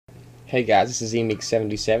Hey guys, this is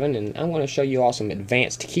eMeek77 and I'm going to show you all some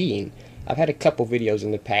advanced keying. I've had a couple videos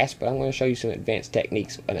in the past, but I'm going to show you some advanced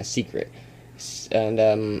techniques and a secret. And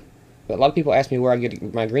a lot of people ask me where I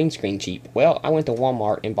get my green screen cheap. Well, I went to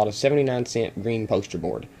Walmart and bought a 79-cent green poster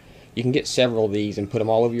board. You can get several of these and put them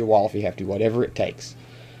all over your wall if you have to, whatever it takes.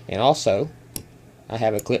 And also, I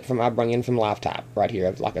have a clip I bring in from Lifetime right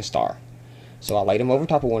here, like a star. So I laid them over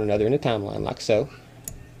top of one another in the timeline, like so.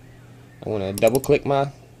 I want to double click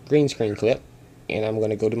my green screen clip, and I'm going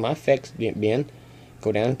to go to my effects bin,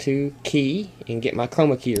 go down to key, and get my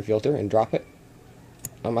chroma keyer filter and drop it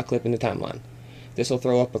on my clip in the timeline. This will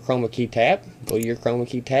throw up a chroma key tab. Go to your chroma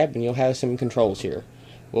key tab and you'll have some controls here.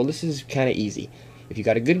 Well, this is kind of easy. If you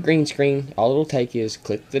got a good green screen, all it'll take is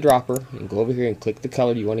click the dropper and go over here and click the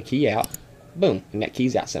color you want to key out. Boom, and that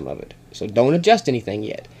keys out some of it. So don't adjust anything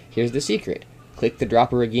yet. Here's the secret. Click the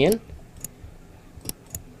dropper again,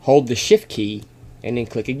 hold the shift key, and then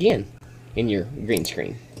click again in your green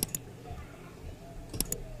screen.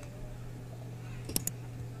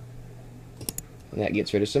 And that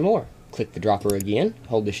gets rid of some more. Click the dropper again,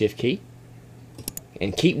 hold the shift key,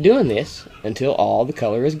 and keep doing this until all the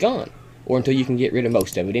color is gone, or until you can get rid of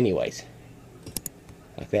most of it anyways.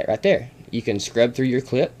 Like that right there. You can scrub through your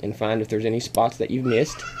clip and find if there's any spots that you've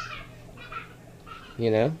missed,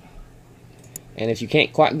 you know. And if you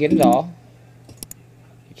can't quite get it all,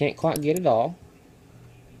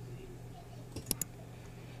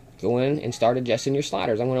 go in and start adjusting your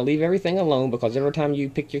sliders. I'm going to leave everything alone because every time you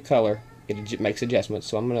pick your color, it makes adjustments.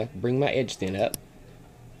 So I'm going to bring my edge thin up.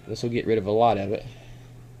 This will get rid of a lot of it.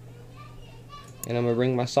 And I'm going to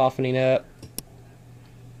bring my softening up.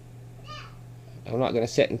 I'm not going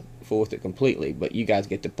to set and fool with it completely, but you guys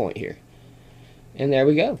get the point here. And there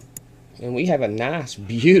we go. And we have a nice,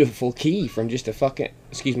 beautiful key from just a fucking,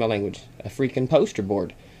 excuse my language, a freaking poster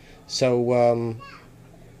board. So,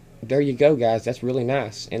 there you go, guys. That's really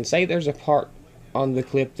nice. And say there's a part on the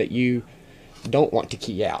clip that you don't want to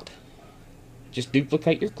key out. Just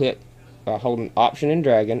duplicate your clip by holding Option and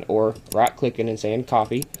dragging, or right clicking and saying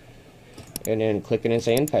copy, and then clicking and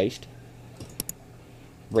saying paste.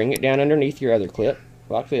 Bring it down underneath your other clip,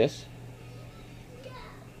 like this.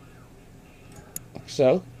 Like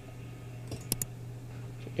so.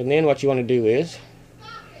 And then what you want to do is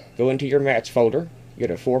go into your mats folder,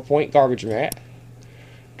 get a 4-point garbage mat,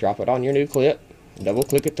 drop it on your new clip, double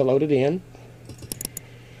click it to load it in,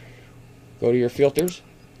 go to your filters,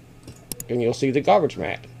 and you'll see the garbage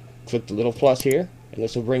mat. Click the little plus here, and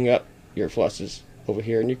this will bring up your flusses over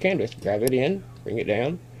here in your canvas. Grab it in, bring it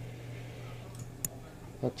down,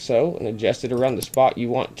 like so, and adjust it around the spot you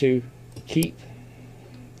want to keep.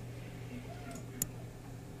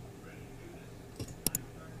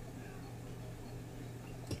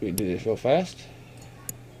 We do this real fast.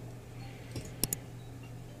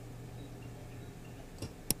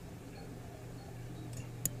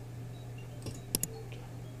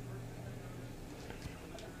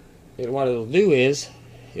 And what it'll do is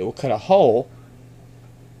it will cut a hole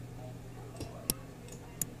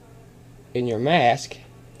in your mask.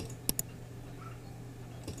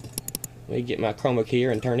 Let me get my chroma key here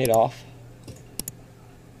and turn it off.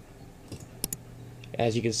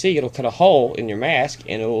 As you can see, it'll cut a hole in your mask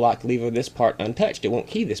and it'll like leave this part untouched. It won't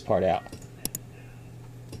key this part out.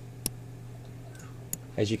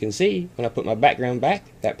 As you can see, when I put my background back,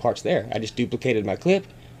 that part's there. I just duplicated my clip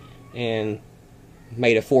and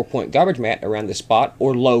made a 4-point garbage mat around the spot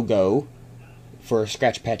or logo for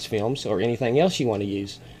scratch patch films or anything else you want to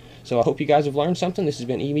use. So I hope you guys have learned something. This has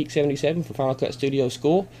been eMeek77 for Final Cut Studio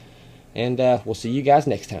School, and we'll see you guys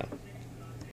next time.